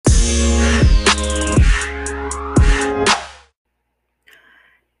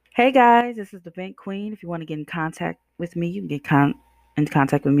Hey guys, this is the Vent Queen. If you want to get in contact with me, you can in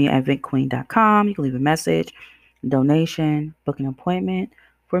contact with me at ventqueen.com. You can leave a message, donation, book an appointment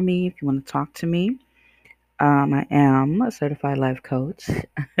for me if you want to talk to me. I am a certified life coach.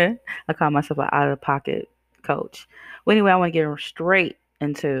 I call myself an out of pocket coach. Well, anyway, I want to get straight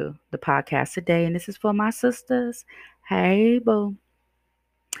into the podcast today, and this is for my sisters. Hey, boo.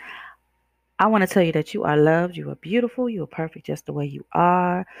 I want to tell you that you are loved, you are beautiful, you are perfect just the way you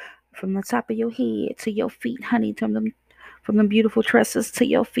are. From the top of your head to your feet, honey, from them beautiful tresses to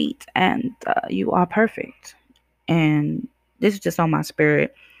your feet, and you are perfect. And this is just on my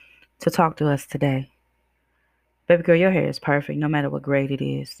spirit to talk to us today. Baby girl, your hair is perfect no matter what grade it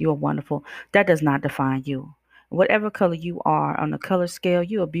is. You are wonderful. That does not define you. Whatever color you are on the color scale,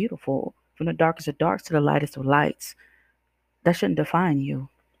 you are beautiful. From the darkest of darks to the lightest of lights. That shouldn't define you.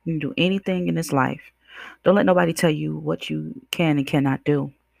 You can do anything in this life. Don't let nobody tell you what you can and cannot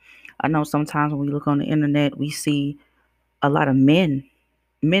do. I know sometimes when we look on the internet, we see a lot of men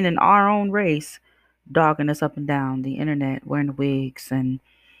in our own race, dogging us up and down the internet, wearing wigs and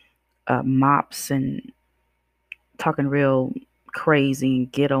mops and talking real crazy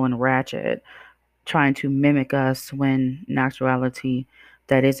and ghetto and ratchet, trying to mimic us when in actuality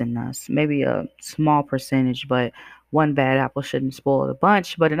that isn't us. Maybe a small percentage, but one bad apple shouldn't spoil the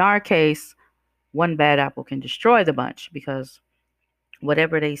bunch. But in our case, one bad apple can destroy the bunch because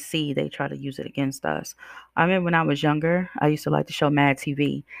whatever they see, they try to use it against us. I remember when I was younger, I used to like the show Mad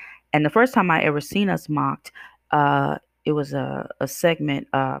TV. And the first time I ever seen us mocked, uh, it was a segment,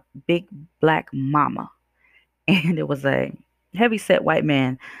 Big Black Mama. And it was a heavy set white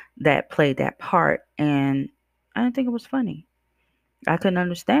man that played that part. And I didn't think it was funny. I couldn't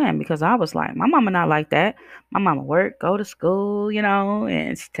understand because I was like, my mama not like that. My mama work, go to school,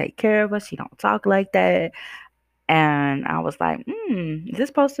 and she take care of us. She don't talk like that. And I was like, is this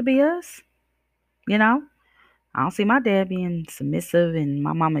supposed to be us? You know, I don't see my dad being submissive and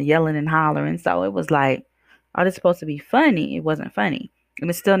my mama yelling and hollering. So it was like, oh, this supposed to be funny. It wasn't funny. And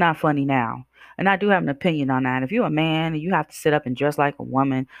it's still not funny now. And I do have an opinion on that. If you're a man and you have to sit up and dress like a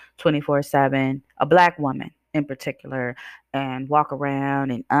woman 24/7, a black woman in particular, and walk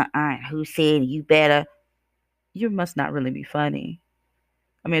around and and who said you better, you must not really be funny.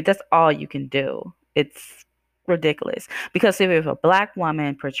 I mean, if that's all you can do, it's ridiculous. Because if a black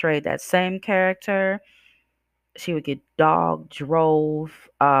woman portrayed that same character, she would get dog drove,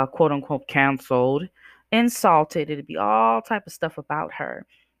 quote unquote canceled, insulted. It'd be all type of stuff about her.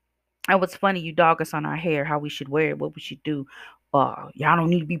 And what's funny, you dog us on our hair, how we should wear it, what we should do. Y'all don't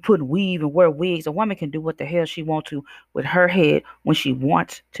need to be putting weave and wear wigs. A woman can do what the hell she wants to with her head when she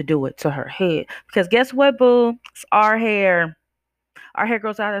wants to do it to her head. Because guess what, boo? It's our hair. Our hair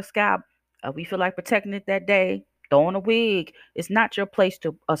grows out of the scalp. We feel like protecting it that day. Throw on a wig. It's not your place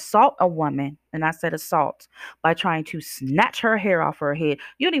to assault a woman, and I said assault, by trying to snatch her hair off her head.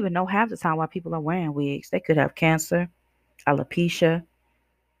 You don't even know half the time why people are wearing wigs. They could have cancer, alopecia,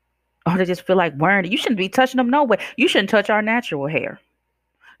 or they just feel like wearing it. You shouldn't be touching them no way. You shouldn't touch our natural hair.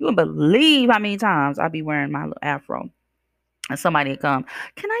 You wouldn't believe how many times I be wearing my little afro and somebody come,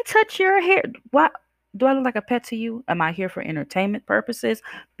 can I touch your hair? What? Do I look like a pet to you? Am I here for entertainment purposes?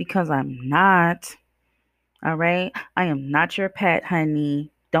 Because I'm not. All right. I am not your pet,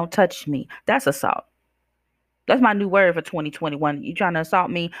 honey. Don't touch me. That's assault. That's my new word for 2021. You trying to assault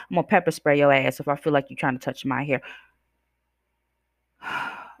me? I'm gonna pepper spray your ass if I feel like you're trying to touch my hair.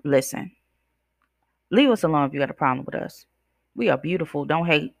 Listen, leave us alone if you got a problem with us. We are beautiful. Don't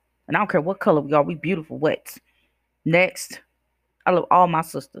hate. And I don't care what color we are. We beautiful. What? Next. I love all my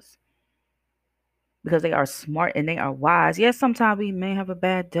sisters because they are smart and they are wise. Yes, sometimes we may have a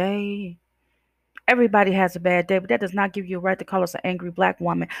bad day. Everybody has a bad day, but that does not give you a right to call us an angry black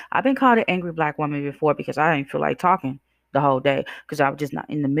woman. I've been called an angry black woman before because I didn't feel like talking the whole day because I was just not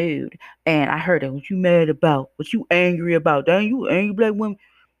in the mood. And I heard it. What you mad about? What you angry about? Dang, you an angry black woman.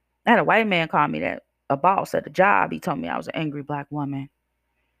 I had a white man call me that. A boss at the job. He told me I was an angry black woman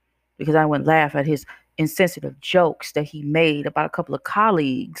because I wouldn't laugh at his insensitive jokes that he made about a couple of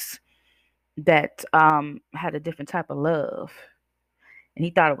colleagues that had a different type of love, and he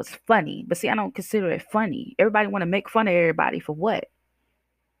thought it was funny. But see, I don't consider it funny. Everybody want to make fun of everybody for what?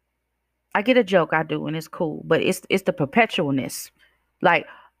 I get a joke, I do, and it's cool, but it's the perpetualness. Like,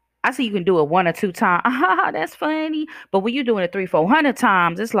 I see you can do it one or two times. Ah, that's funny. But when you're doing it 300, 400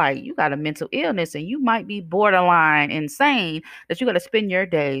 times, it's like you got a mental illness and you might be borderline insane that you got to spend your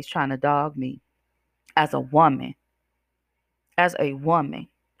days trying to dog me as a woman. As a woman,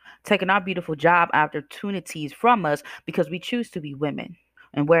 taking our beautiful job opportunities from us because we choose to be women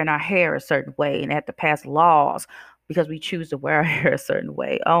and wearing our hair a certain way and have to pass laws because we choose to wear our hair a certain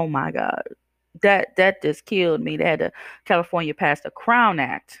way. Oh my God. That just killed me. They had to California passed a Crown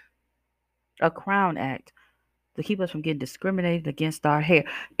Act to keep us from getting discriminated against our hair.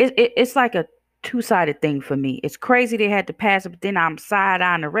 It's like a two-sided thing for me. It's crazy they had to pass it, but then I'm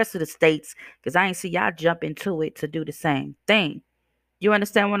side-eyeing the rest of the states because I ain't see y'all jump into it to do the same thing. You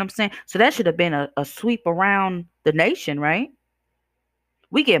understand what I'm saying? So that should have been a sweep around the nation, right?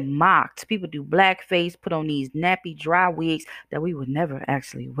 We get mocked. People do blackface, put on these nappy dry wigs that we would never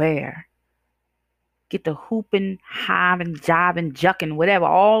actually wear. Get the hooping, hiving, jiving, jucking, whatever,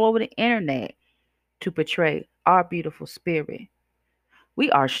 all over the internet to portray our beautiful spirit.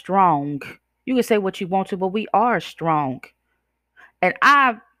 We are strong. You can say what you want to, but we are strong. And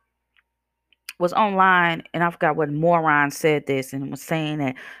I was online and I forgot what moron said this and was saying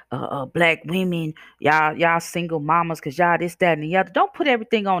that black women, y'all single mamas, cause y'all this, that, and the other. Don't put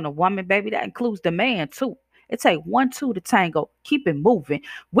everything on the woman, baby. That includes the man too. It take 1, 2 to tango. Keep it moving.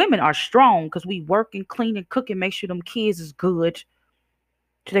 Women are strong because we work and clean and cook and make sure them kids is good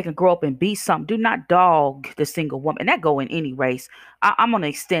so they can grow up and be something. Do not dog the single woman. And that go in any race. I'm gonna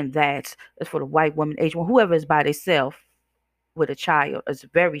extend that as for the white woman, Asian woman, whoever is by themselves with a child is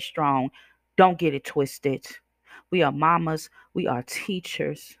very strong. Don't get it twisted. We are mamas. We are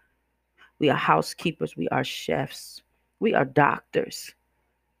teachers. We are housekeepers. We are chefs. We are doctors.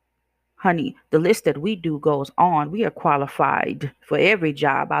 Honey, the list that we do goes on. We are qualified for every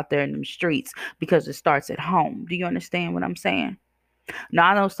job out there in the streets because it starts at home. Do you understand what I'm saying? Now,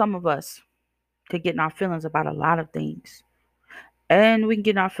 I know some of us could get in our feelings about a lot of things. And we can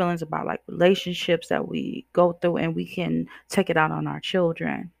get in our feelings about like relationships that we go through and we can take it out on our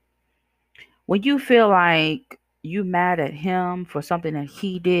children. When you feel like you mad at him for something that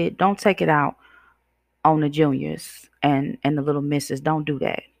he did, don't take it out on the juniors and the little misses. Don't do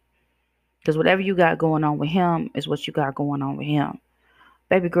that. Because whatever you got going on with him is what you got going on with him.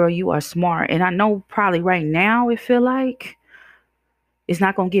 Baby girl, you are smart. And I know probably right now it feel like it's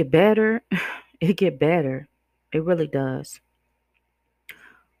not gonna get better. It get better. It really does.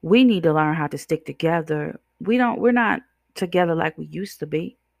 We need to learn how to stick together. We're not together like we used to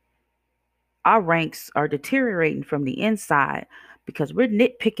be. Our ranks are deteriorating from the inside because we're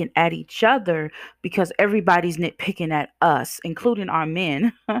nitpicking at each other because everybody's nitpicking at us, including our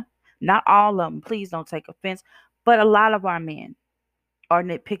men. Not all of them, please don't take offense, but a lot of our men are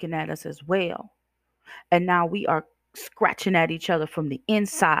nitpicking at us as well. And now we are scratching at each other from the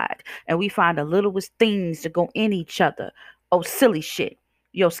inside and we find the littlest things to go in each other. Oh, silly shit.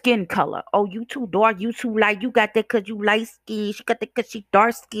 Your skin color. Oh, you too dark, you too light. You got that cause you light skin. She got that cause she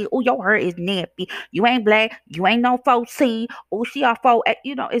dark skin. Oh, your hair is nappy. You ain't black. You ain't no 4C. Oh, she a 4.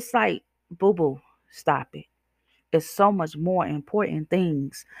 You know, it's like, boo boo, stop it. It's so much more important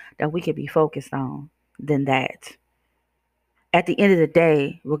things that we could be focused on than that. At the end of the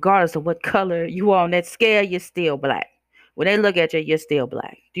day, regardless of what color you are on that scale, you're still black. When they look at you, you're still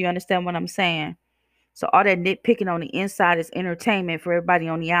black. Do you understand what I'm saying? So all that nitpicking on the inside is entertainment for everybody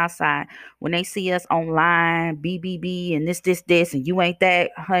on the outside. When they see us online, BBB and this, and you ain't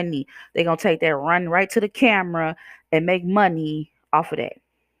that, honey, they gonna take that, run right to the camera and make money off of that.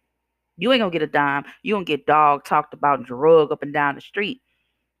 You ain't gonna get a dime. You gonna get dog talked about and drug up and down the street,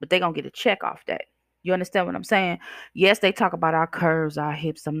 but they gonna get a check off that. You understand what I'm saying? Yes, they talk about our curves, our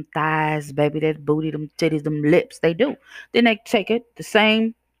hips, them thighs, baby, that booty, them titties, them lips. They do. Then they take it, the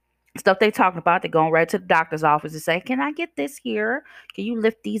same stuff they talking about. They going right to the doctor's office and say, "Can I get this here? Can you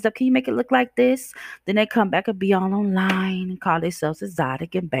lift these up? Can you make it look like this?" Then they come back and be all online and call themselves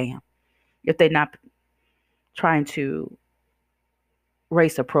exotic and bam. If they're not trying to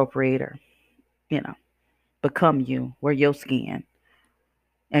race appropriate or, you know, become you, wear your skin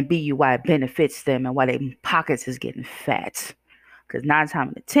and be you why it benefits them and why their pockets is getting fat. Because 9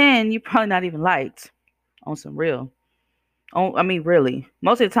 times out of 10, you're probably not even liked on some real. Oh, I mean, really.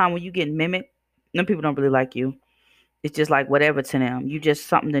 Most of the time when you get mimicked, them people don't really like you. It's just like whatever to them. You just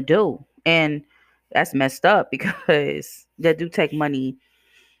something to do. And that's messed up because they do take money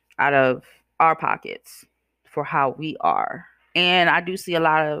out of our pockets for how we are. And I do see a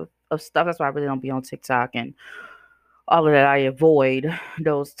lot of stuff. That's why I really don't be on TikTok and all of that. I avoid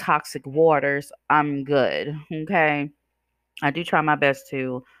those toxic waters. I'm good. Okay. I do try my best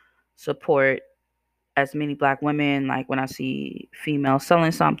to support as many black women, like when I see females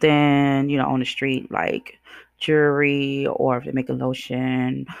selling something, on the street, like jewelry, or if they make a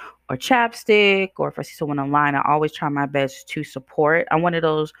lotion or chapstick, or if I see someone online, I always try my best to support. I'm one of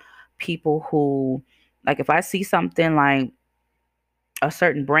those people who, like, if I see something like a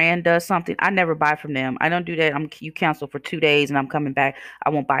certain brand does something, I never buy from them. I don't do that. You cancel for 2 days and I'm coming back. I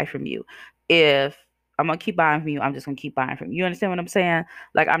won't buy from you. If I'm gonna keep buying from you. I'm just gonna keep buying from you. You understand what I'm saying?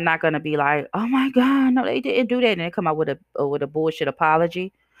 Like I'm not gonna be like, oh my God, no, they didn't do that, and then come out with a bullshit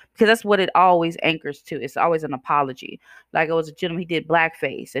apology. Because that's what it always anchors to. It's always an apology. Like it was a gentleman, he did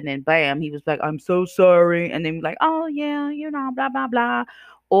blackface, and then bam, he was like, I'm so sorry. And then like, oh yeah, blah blah blah.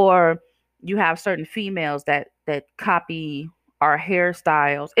 Or you have certain females that copy our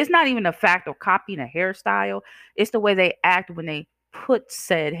hairstyles. It's not even the fact of copying a hairstyle, it's the way they act when they put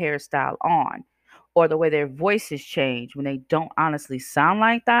said hairstyle on, or the way their voices change when they don't honestly sound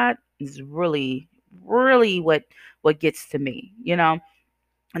like that is really, really what gets to me, you know?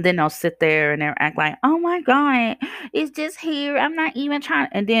 And then they'll sit there and they'll act like, oh my God, it's just here. I'm not even trying.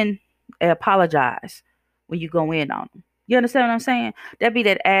 And then they apologize when you go in on them. You understand what I'm saying? That'd be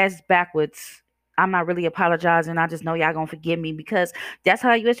that ass backwards. I'm not really apologizing. I just know y'all gonna forgive me because that's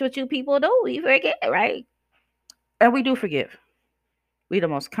how that's what you people do. You forget, right? And we do forgive. We the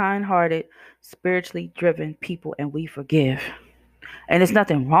most kind-hearted, spiritually driven people, and we forgive. And there's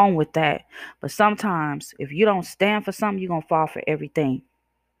nothing wrong with that. But sometimes, if you don't stand for something, you're gonna fall for everything.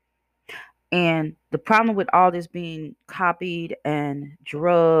 And the problem with all this being copied and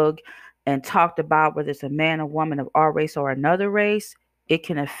drugged and talked about, whether it's a man or woman of our race or another race, it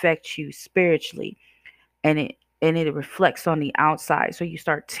can affect you spiritually, and it reflects on the outside. So you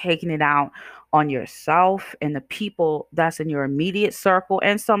start taking it out on yourself and the people that's in your immediate circle,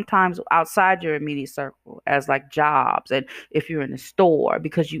 and sometimes outside your immediate circle, as like jobs, and if you're in the store,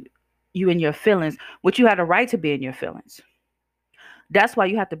 because you in your feelings, which you had a right to be in your feelings. That's why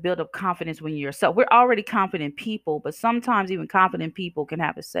you have to build up confidence when you're yourself. We're already confident people, but sometimes even confident people can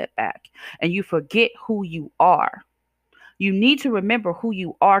have a setback and you forget who you are. You need to remember who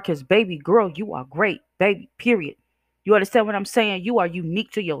you are because, baby girl, you are great, baby, period. You understand what I'm saying? You are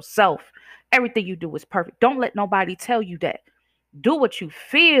unique to yourself. Everything you do is perfect. Don't let nobody tell you that. Do what you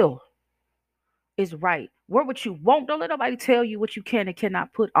feel is right. Wear what you want. Don't let nobody tell you what you can and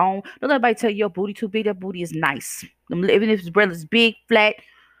cannot put on. Don't let nobody tell you your booty too big. That booty is nice. Even if it's brother's big, flat,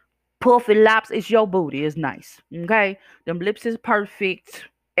 puffy lops, it's your booty. It's nice. Okay? Them lips is perfect.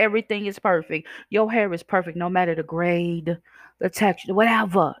 Everything is perfect. Your hair is perfect, no matter the grade, the texture,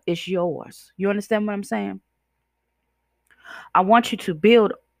 whatever. It's yours. You understand what I'm saying? I want you to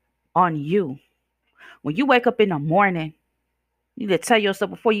build on you. When you wake up in the morning, you need to tell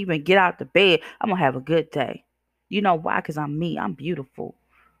yourself before you even get out the bed, I'm gonna have a good day. You know why? Because I'm me. I'm beautiful.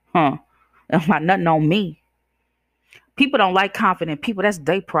 Huh. That's not nothing on me. People don't like confident people. That's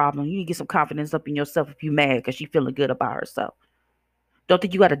their problem. You need to get some confidence up in yourself if you mad because she feeling good about herself. Don't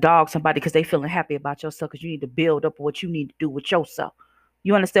think you got to dog somebody because they feeling happy about yourself, because you need to build up what you need to do with yourself.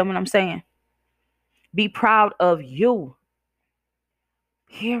 You understand what I'm saying? Be proud of you.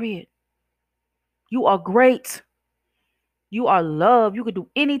 Period. You are great. You are loved. You can do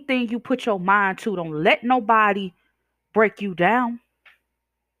anything you put your mind to. Don't let nobody break you down.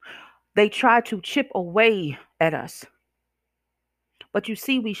 They try to chip away at us. But you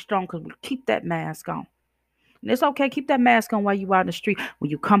see, we strong because we keep that mask on. And it's okay. Keep that mask on while you out in the street.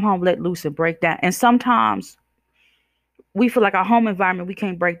 When you come home, let loose and break down. And sometimes we feel like our home environment, we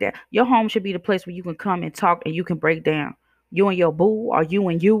can't break down. Your home should be the place where you can come and talk and you can break down. You and your boo, or you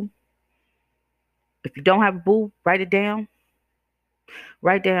and you. If you don't have a boo, write it down.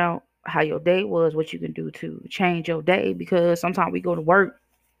 Write down how your day was, what you can do to change your day. Because sometimes we go to work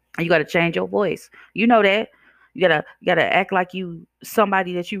and you got to change your voice. You know that. You gotta act like you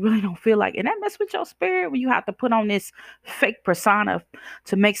somebody that you really don't feel like, and that mess with your spirit when you have to put on this fake persona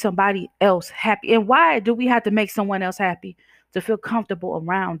to make somebody else happy. And why do we have to make someone else happy? To feel comfortable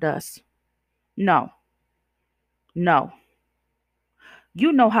around us? No, no.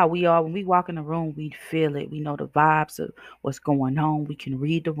 You know how we are when we walk in the room. We feel it. We know the vibes of what's going on. We can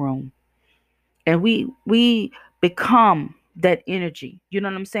read the room, and we become that energy. You know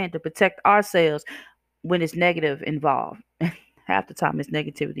what I'm saying, to protect ourselves when it's negative involved. Half the time it's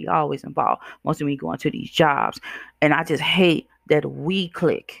negativity always involved. Mostly when you go into these jobs. And I just hate that we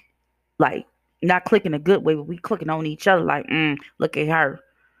click. Like, not clicking a good way, but we clicking on each other like, look at her.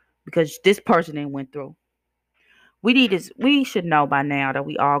 Because this person ain't went through. We should know by now that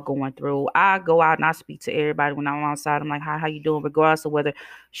we all going through. I go out and I speak to everybody when I'm outside. I'm like, how you doing? Regardless of whether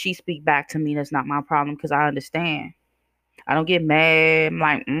she speak back to me, that's not my problem because I understand. I don't get mad. I'm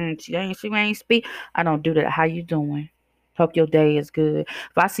like, she ain't speak. I don't do that. How you doing? Hope your day is good.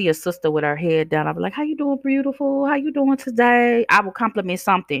 If I see a sister with her head down, I'll be like, how you doing, beautiful? How you doing today? I will compliment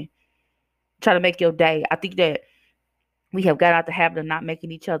something. Try to make your day. I think that we have got out the habit of not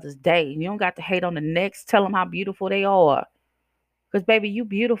making each other's day. You don't got to hate on the next. Tell them how beautiful they are. Because, baby, you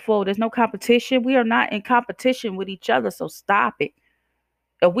beautiful. There's no competition. We are not in competition with each other, so stop it.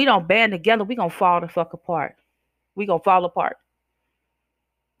 If we don't band together, we gonna fall the fuck apart. We gonna fall apart.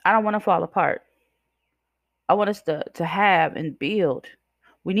 I don't want to fall apart. I want us to have and build.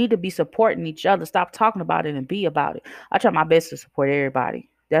 We need to be supporting each other. Stop talking about it and be about it. I try my best to support everybody.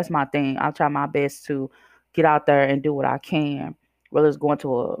 That's my thing. I try my best to get out there and do what I can. Whether it's going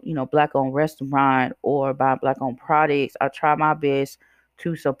to a black owned restaurant or buy black owned products, I try my best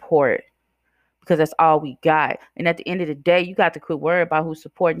to support because that's all we got. And at the end of the day, you got to quit worrying about who's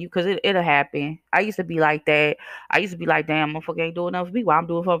supporting you because it'll happen. I used to be like that. I used to be like, damn, motherfucker ain't doing nothing for me. Why I'm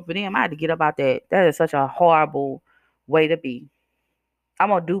doing something for them? I had to get up out that. That is such a horrible way to be. I'm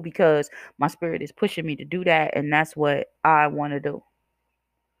going to do because my spirit is pushing me to do that. And that's what I want to do.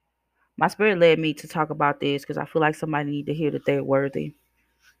 My spirit led me to talk about this because I feel like somebody need to hear that they're worthy.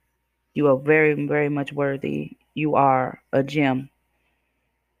 You are very, very much worthy. You are a gem.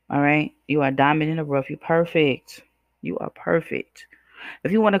 All right? You are a diamond in the rough. You're perfect. You are perfect.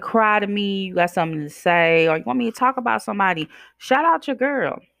 If you want to cry to me, you got something to say, or you want me to talk about somebody, shout out your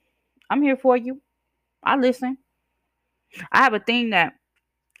girl. I'm here for you. I listen. I have a thing that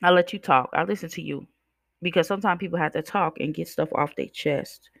I let you talk. I listen to you because sometimes people have to talk and get stuff off their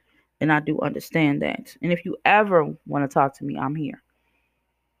chest. And I do understand that. And if you ever want to talk to me, I'm here.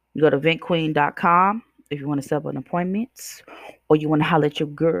 You go to ventqueen.com if you want to set up an appointment or you want to holler at your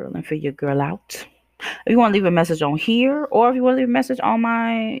girl and figure your girl out. If you want to leave a message on here or if you want to leave a message on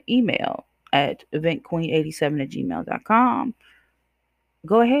my email at eventqueen87@gmail.com,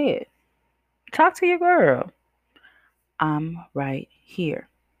 go ahead. Talk to your girl. I'm right here.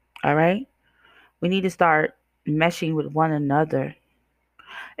 All right? We need to start meshing with one another.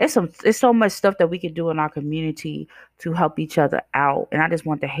 It's so much stuff that we can do in our community to help each other out. And I just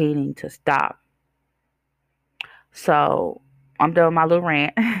want the hating to stop. So I'm done with my little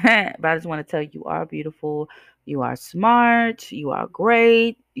rant. But I just want to tell you, you are beautiful. You are smart. You are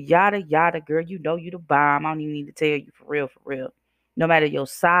great. Yada yada, girl. You know you the bomb. I don't even need to tell you for real, for real. No matter your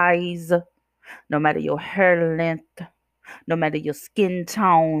size, no matter your hair length, no matter your skin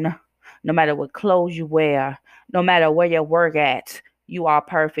tone, no matter what clothes you wear, no matter where you work at, you are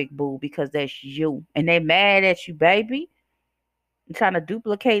perfect, boo, because that's you. And they mad at you, baby. You're trying to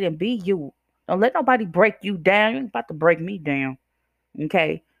duplicate and be you. Don't let nobody break you down. You ain't about to break me down.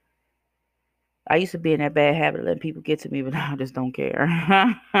 Okay? I used to be in that bad habit of letting people get to me, but now I just don't care.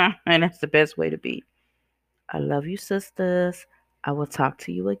 And that's the best way to be. I love you, sisters. I will talk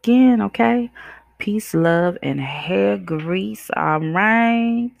to you again, okay? Peace, love, and hair grease. All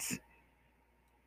right.